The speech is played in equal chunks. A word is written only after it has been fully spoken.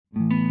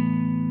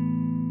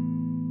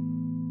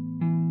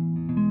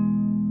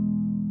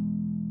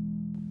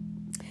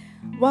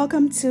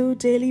Welcome to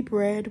Daily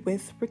Bread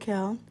with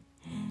Raquel.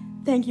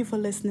 Thank you for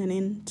listening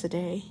in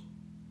today.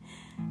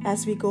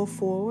 As we go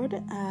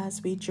forward,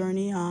 as we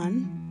journey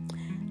on,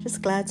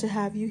 just glad to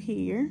have you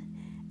here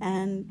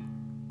and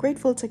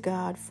grateful to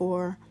God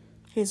for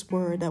His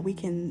Word that we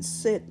can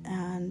sit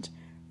and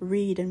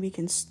read and we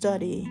can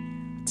study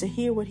to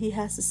hear what He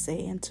has to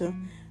say and to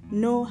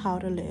know how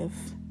to live.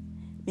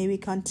 May we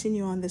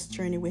continue on this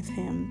journey with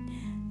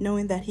Him,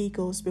 knowing that He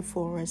goes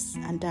before us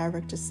and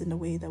directs us in the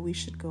way that we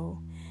should go,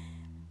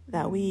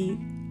 that we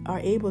are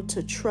able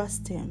to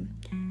trust Him.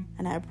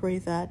 And I pray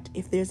that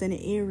if there's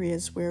any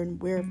areas where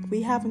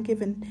we haven't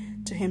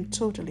given to Him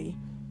totally,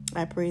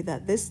 I pray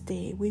that this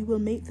day we will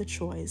make the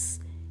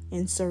choice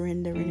in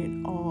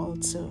surrendering it all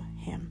to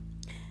Him.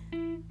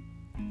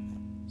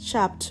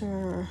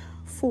 Chapter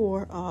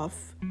 4 of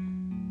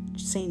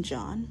St.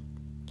 John.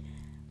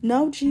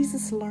 Now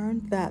Jesus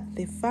learned that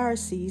the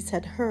Pharisees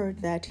had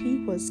heard that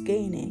He was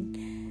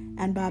gaining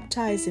and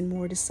baptizing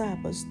more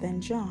disciples than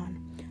John,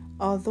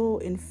 although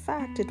in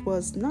fact it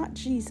was not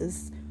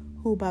Jesus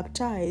who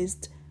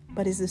baptized,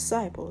 but His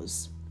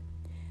disciples.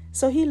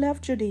 So He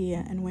left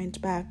Judea and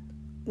went back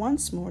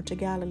once more to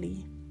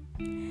Galilee.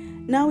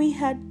 Now He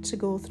had to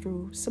go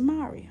through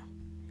Samaria.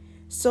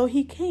 So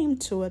He came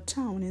to a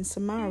town in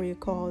Samaria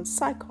called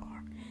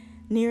Sychar,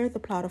 near the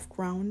plot of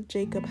ground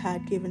Jacob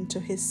had given to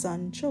his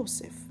son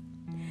Joseph.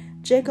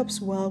 Jacob's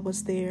well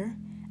was there,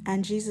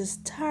 and Jesus,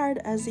 tired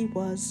as He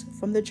was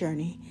from the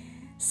journey,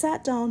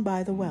 sat down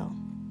by the well.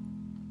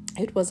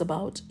 It was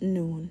about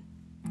noon.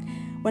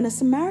 When a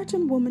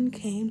Samaritan woman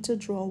came to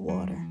draw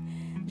water,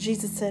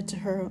 Jesus said to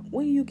her,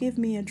 "Will you give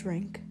me a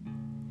drink?"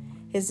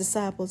 His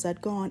disciples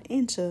had gone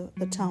into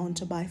the town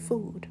to buy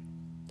food.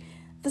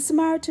 The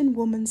Samaritan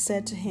woman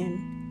said to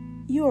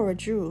Him, "You are a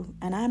Jew,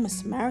 and I am a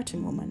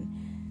Samaritan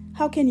woman.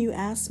 How can you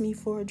ask me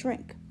for a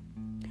drink?"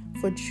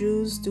 For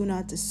Jews do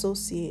not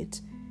associate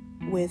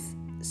with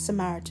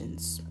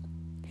Samaritans.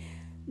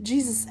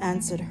 Jesus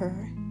answered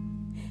her,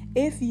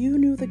 "If you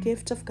knew the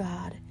gift of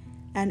God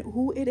and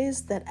who it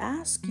is that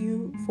asks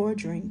you for a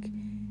drink,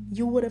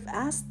 you would have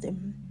asked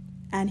Him,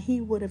 and He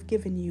would have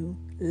given you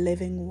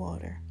living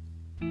water."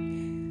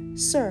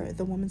 "Sir,"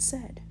 the woman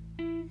said,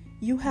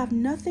 "you have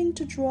nothing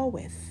to draw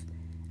with,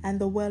 and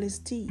the well is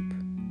deep.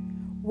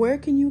 Where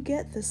can you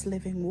get this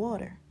living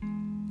water?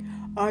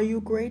 Are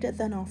you greater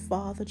than our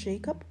father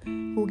Jacob,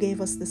 who gave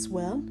us this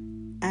well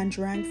and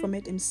drank from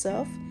it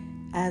himself,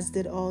 as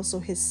did also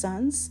his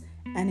sons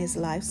and his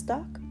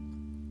livestock?"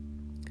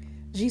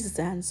 Jesus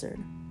answered,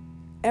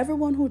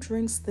 "Everyone who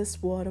drinks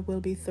this water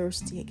will be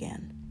thirsty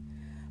again.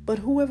 But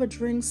whoever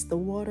drinks the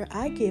water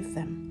I give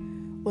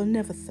them will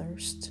never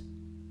thirst.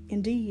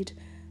 Indeed,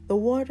 the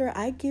water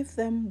I give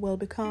them will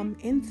become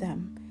in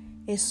them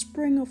a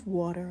spring of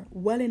water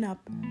welling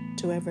up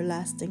to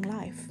everlasting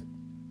life."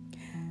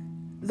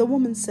 The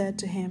woman said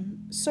to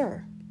Him,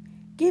 "Sir,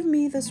 give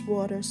me this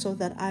water so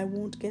that I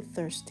won't get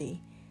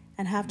thirsty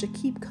and have to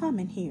keep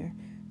coming here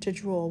to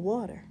draw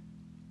water."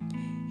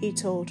 He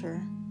told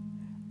her,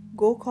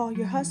 "Go call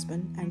your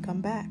husband and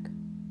come back."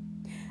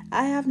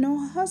 "I have no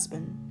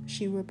husband,"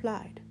 she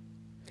replied.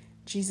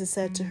 Jesus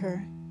said to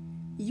her,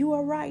 "You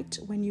are right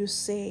when you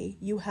say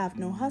you have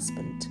no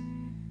husband.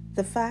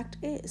 The fact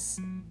is,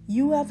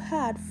 you have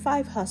had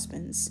 5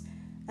 husbands,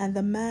 and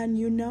the man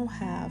you now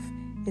have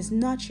is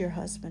not your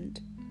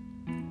husband.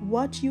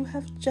 What you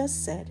have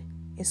just said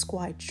is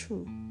quite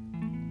true."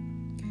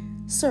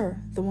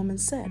 "Sir," the woman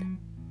said,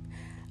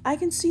 "I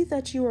can see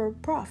that you are a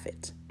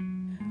prophet.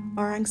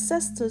 Our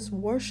ancestors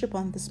worship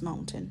on this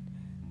mountain,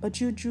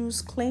 but you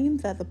Jews claim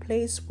that the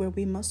place where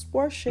we must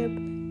worship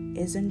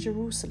is in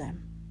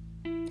Jerusalem."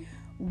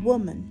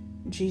 "Woman,"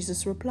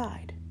 Jesus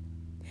replied,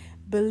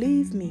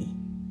 "believe me,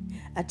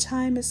 a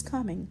time is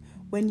coming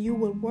when you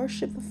will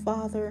worship the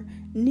Father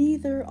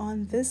neither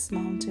on this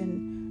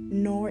mountain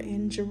nor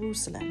in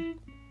Jerusalem.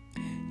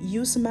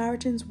 You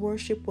Samaritans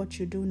worship what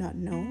you do not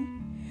know.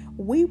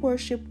 We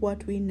worship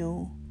what we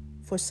know,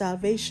 for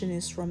salvation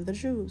is from the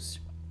Jews.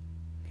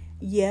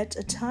 Yet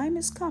a time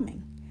is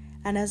coming,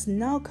 and has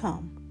now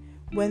come,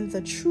 when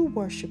the true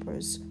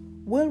worshippers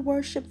will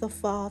worship the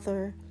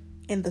Father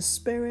in the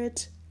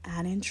Spirit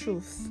and in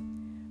truth,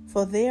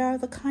 for they are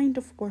the kind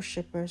of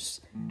worshippers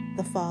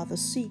the Father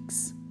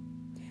seeks.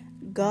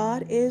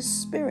 God is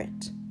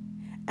Spirit,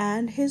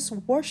 and His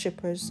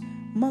worshippers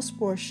must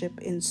worship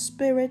in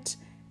spirit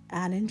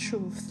and in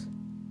truth."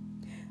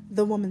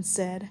 The woman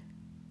said,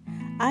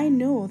 "I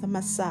know the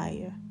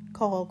Messiah,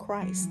 called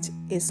Christ,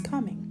 is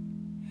coming.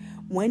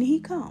 When He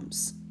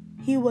comes,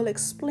 He will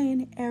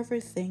explain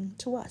everything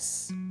to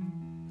us."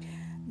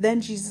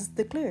 Then Jesus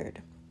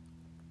declared,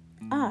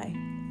 "I,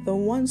 the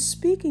one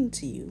speaking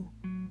to you,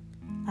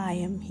 I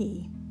am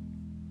He."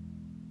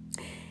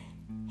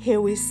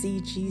 Here we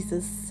see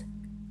Jesus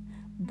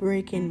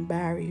breaking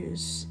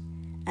barriers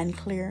and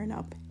clearing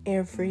up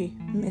every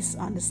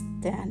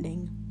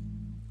misunderstanding.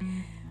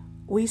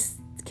 We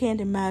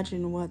can't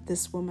imagine what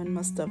this woman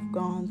must have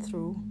gone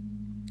through,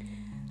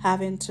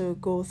 having to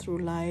go through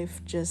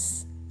life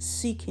just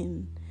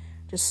searching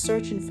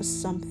for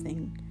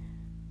something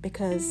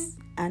because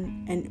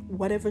and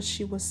what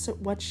she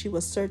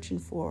was searching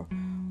for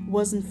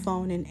wasn't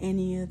found in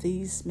any of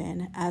these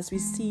men. As we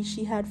see,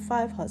 she had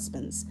 5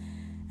 husbands,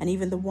 and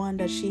even the one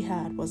that she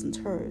had wasn't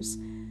hers.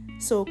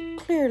 So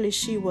clearly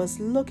she was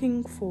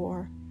looking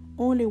for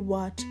only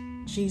what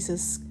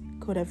Jesus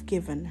could have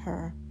given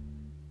her.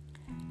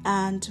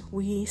 And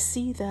we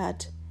see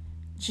that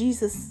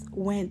Jesus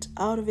went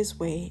out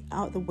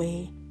the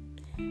way.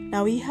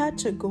 Now he had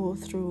to go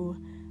through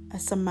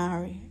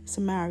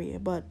Samaria,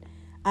 but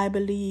I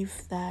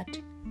believe that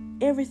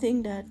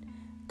everything that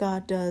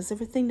God does,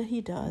 everything that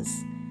he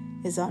does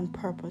is on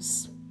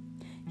purpose.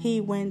 He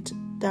went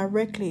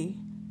directly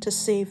to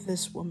save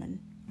this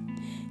woman.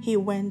 He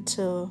went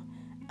to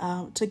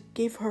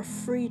give her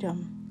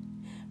freedom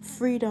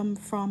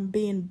from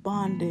being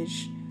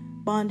bondage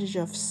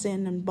of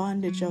sin and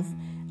bondage of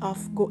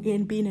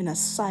being in a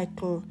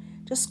cycle,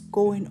 just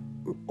going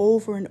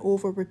over and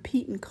over,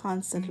 repeating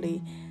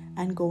constantly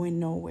and going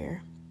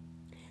nowhere.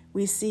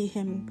 We see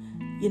him,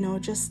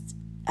 just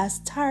as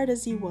tired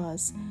as he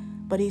was,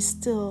 but he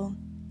still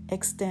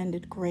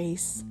extended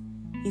grace.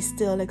 He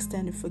still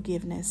extended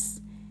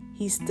forgiveness.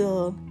 He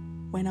still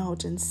went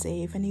out and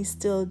saved, and he's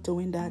still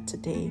doing that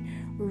today,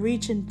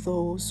 reaching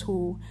those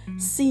who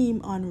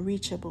seem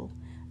unreachable,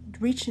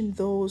 reaching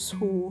those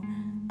who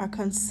are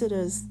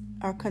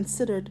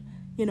considered,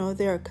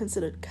 they are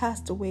considered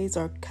castaways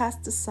or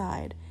cast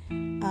aside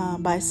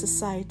by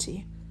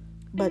society.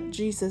 But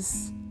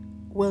Jesus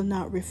will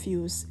not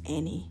refuse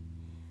any.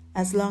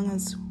 As long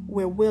as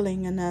we're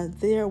willing and as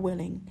they're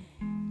willing,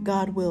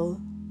 God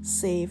will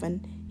save,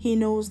 and he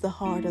knows the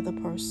heart of the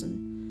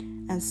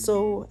person. And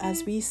so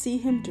as we see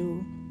him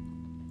do,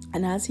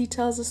 and as he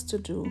tells us to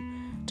do,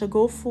 to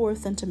go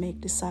forth and to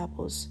make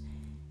disciples,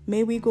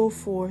 may we go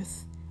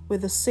forth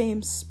with the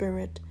same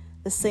spirit,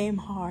 the same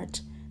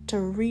heart, to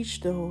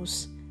reach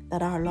those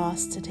that are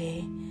lost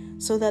today,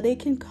 so that they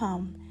can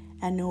come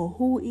and know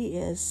who he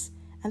is,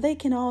 and they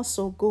can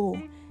also go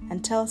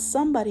and tell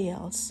somebody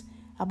else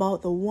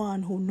about the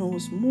one who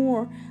knows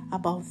more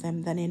about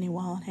them than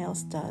anyone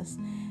else does,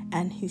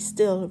 and he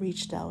still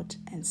reached out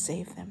and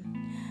saved them.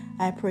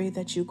 I pray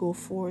that you go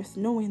forth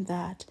knowing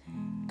that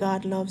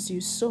God loves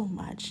you so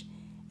much,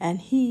 and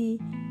he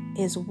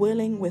is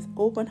willing with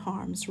open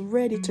arms,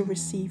 ready to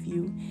receive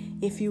you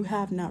if you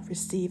have not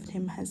received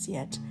him as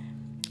yet.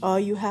 All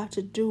you have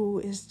to do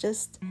is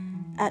just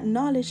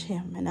acknowledge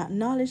him and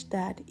acknowledge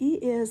that he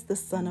is the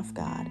Son of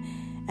God,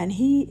 and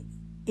he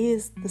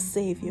is the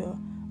Savior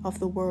of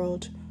the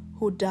world,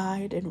 who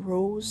died and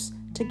rose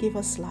to give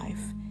us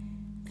life.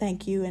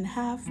 Thank you, and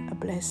have a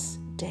blessed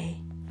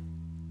day.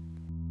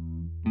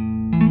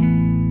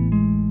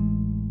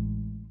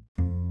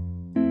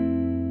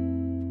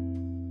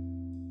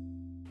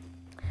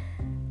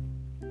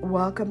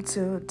 Welcome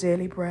to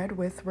Daily Bread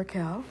with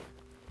Raquel.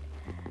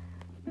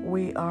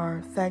 We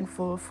are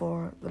thankful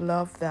for the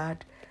love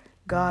that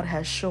God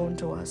has shown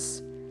to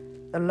us,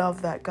 the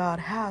love that God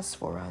has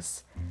for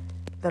us,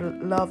 the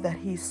love that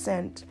he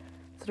sent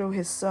through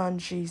his son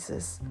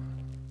Jesus,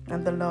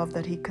 and the love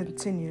that he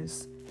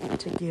continues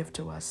to give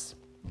to us.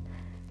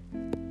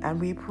 And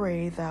we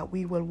pray that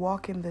we will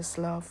walk in this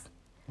love,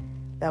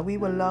 that we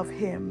will love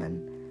him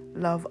and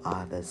love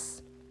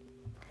others.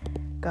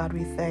 God,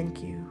 we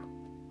thank you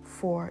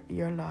for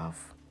your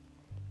love.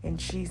 In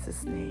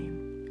Jesus'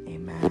 name,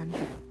 amen.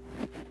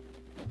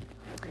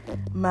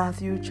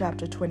 Matthew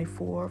chapter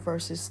 24,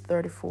 verses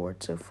 34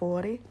 to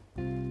 40.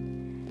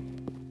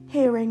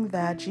 Hearing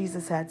that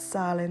Jesus had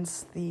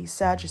silenced the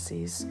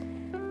Sadducees,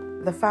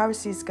 the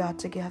Pharisees got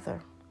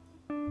together.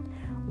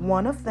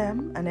 One of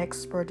them, an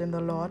expert in the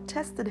law,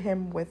 tested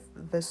him with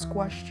this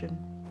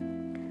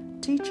question: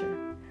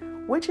 Teacher,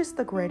 which is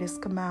the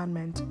greatest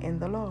commandment in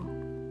the law?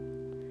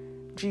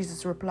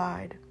 Jesus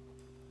replied,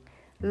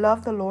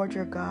 Love the Lord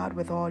your God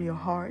with all your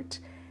heart,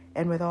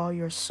 and with all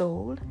your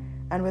soul,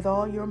 and with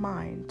all your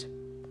mind.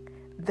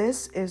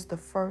 This is the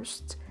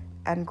first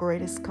and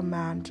greatest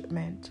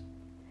commandment.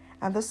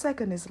 And the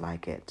second is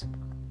like it: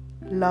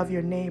 love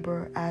your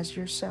neighbor as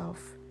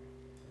yourself.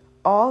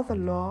 All the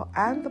law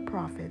and the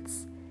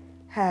prophets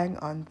hang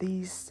on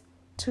these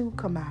 2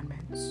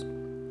 commandments.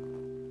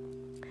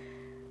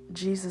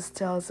 Jesus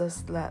tells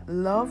us that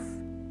love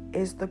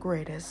is the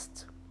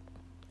greatest.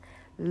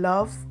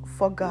 Love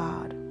for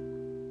God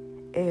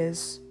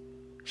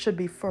should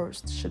be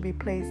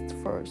placed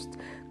first.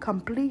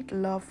 Complete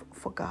love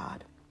for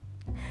God.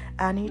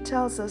 And he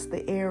tells us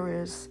the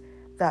areas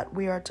that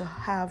we are to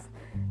have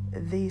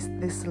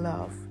this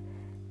love.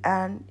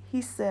 And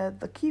he said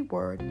the key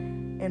word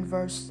in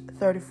verse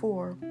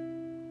 34,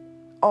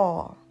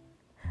 all.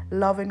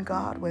 Loving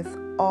God with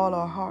all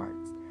our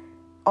hearts,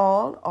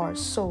 all our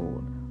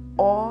soul,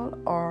 all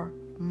our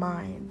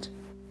mind.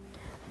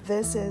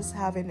 This is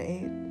having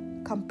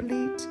a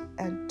complete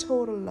and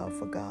total love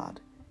for God.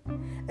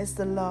 It's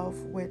the love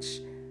which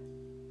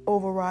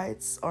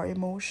overrides our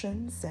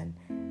emotions and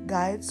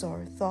guides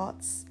our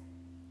thoughts,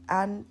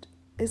 and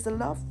is the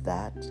love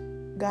that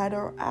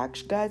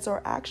guides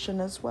our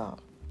action as well.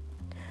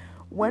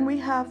 When we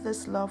have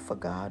this love for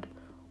God,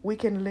 we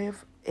can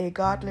live a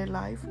godly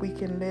life. We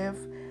can live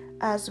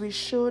as we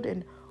should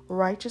in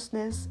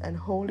righteousness and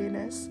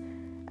holiness,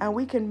 and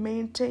we can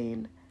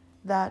maintain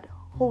that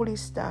holy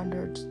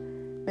standard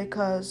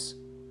because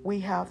we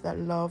have that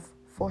love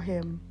for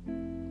Him.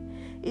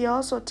 He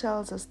also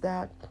tells us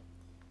that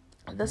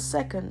the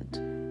second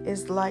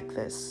is like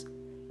this.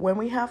 When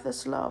we have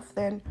this love,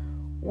 then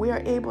we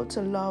are able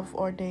to love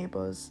our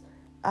neighbors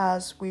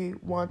as we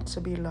want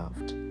to be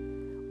loved.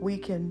 We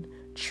can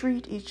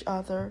treat each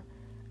other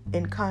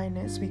in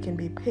kindness, we can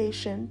be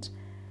patient,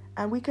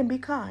 and we can be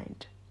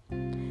kind.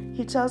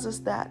 He tells us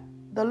that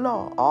the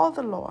law, all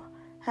the law,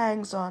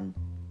 hangs on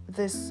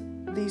these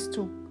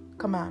two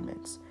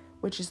commandments,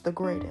 which is the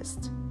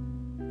greatest.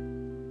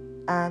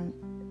 And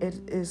it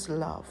is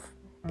love.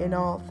 In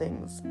all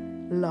things,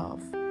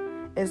 love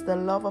is the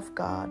love of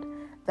God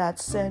that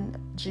sent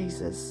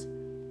Jesus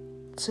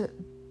to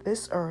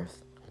this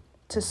earth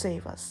to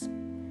save us.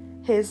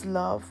 His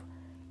love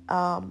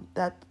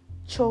that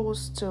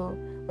chose to,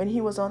 when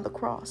He was on the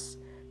cross,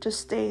 to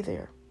stay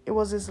there. It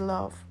was His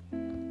love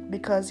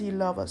because He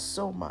loved us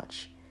so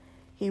much.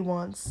 He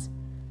wants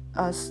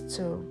us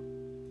to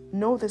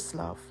know this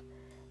love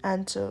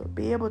and to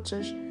be able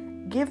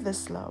to give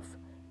this love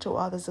to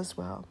others as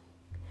well.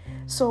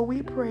 So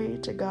we pray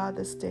to God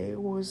this day,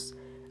 who is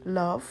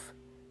love,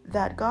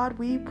 that God,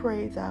 we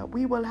pray that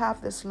we will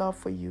have this love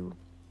for You,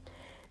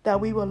 that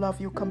we will love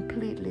You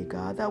completely,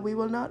 God, that we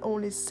will not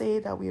only say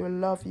that we will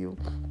love You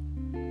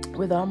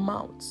with our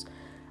mouths,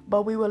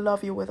 but we will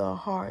love You with our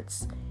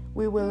hearts.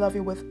 We will love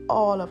You with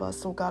all of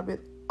us, oh God,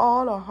 with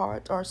all our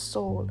heart, our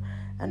soul,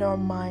 and our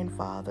mind,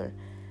 Father,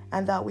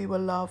 and that we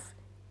will love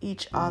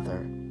each other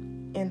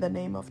in the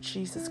name of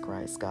Jesus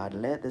Christ, God.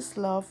 Let this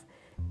love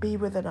be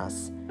within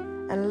us,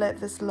 and let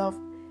this love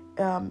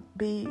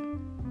be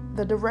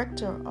the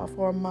director of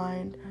our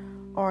mind,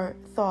 our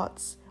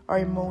thoughts, our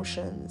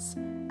emotions,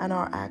 and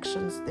our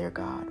actions, dear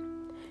God.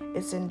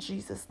 It's in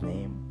Jesus'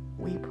 name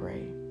we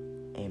pray.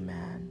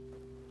 Amen.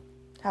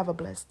 Have a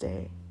blessed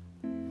day.